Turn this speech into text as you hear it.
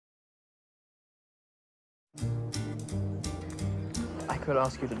I could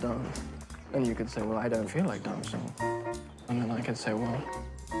ask you to dance, and you could say, well, I don't feel like dancing. And then I could say, well,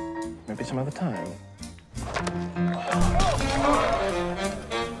 maybe some other time.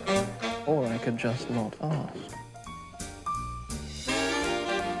 Or I could just not ask.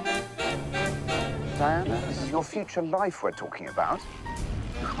 Diana, this is your future life we're talking about.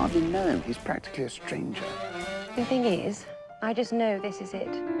 You hardly know him. He's practically a stranger. The thing is, I just know this is it.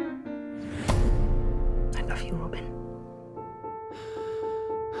 I love you, Robin.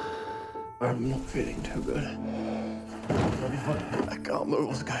 I'm not feeling too good. I can't move.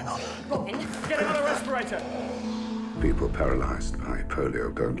 What's going on? Robin? Get another respirator! People paralyzed by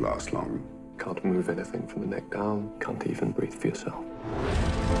polio don't last long. Can't move anything from the neck down. Can't even breathe for yourself.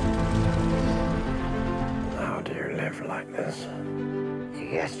 How do you live like this? You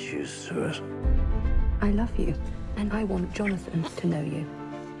get used to it. I love you, and I want Jonathan to know you.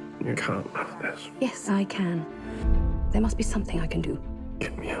 You can't love this. Yes, I can. There must be something I can do.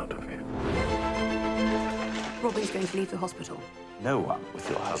 Get me out of here. Robin's going to leave the hospital. No one with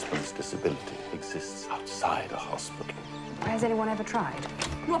your husband's disability exists outside a hospital. Has anyone ever tried?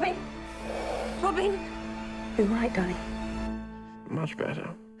 Robin! Robin! You're right, darling. Much better.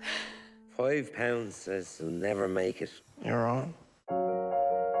 £5 says he'll never make it. You're on.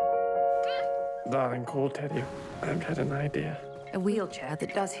 Darling, call Teddy. I've had an idea. A wheelchair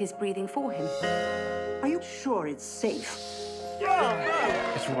that does his breathing for him. Are you sure it's safe?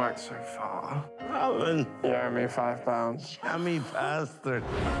 It's worked so far. Alan, You owe me £5. hammy bastard.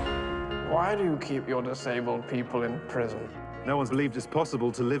 Why do you keep your disabled people in prison? No one's believed it's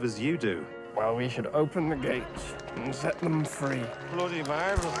possible to live as you do. Well, we should open the gates and set them free. Bloody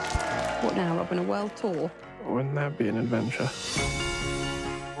marvellous. What now, Robin? A world tour? Wouldn't that be an adventure?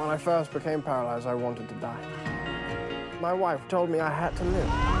 When I first became paralyzed, I wanted to die. My wife told me I had to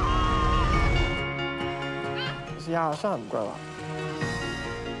live. See our son grow up.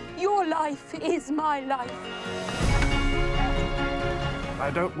 Your life is my life.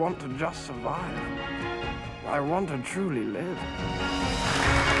 I don't want to just survive. I want to truly live.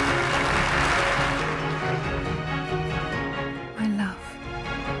 I love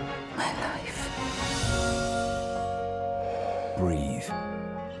my life. Breathe.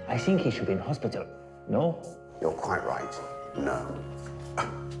 I think he should be in hospital. No? You're quite right. No.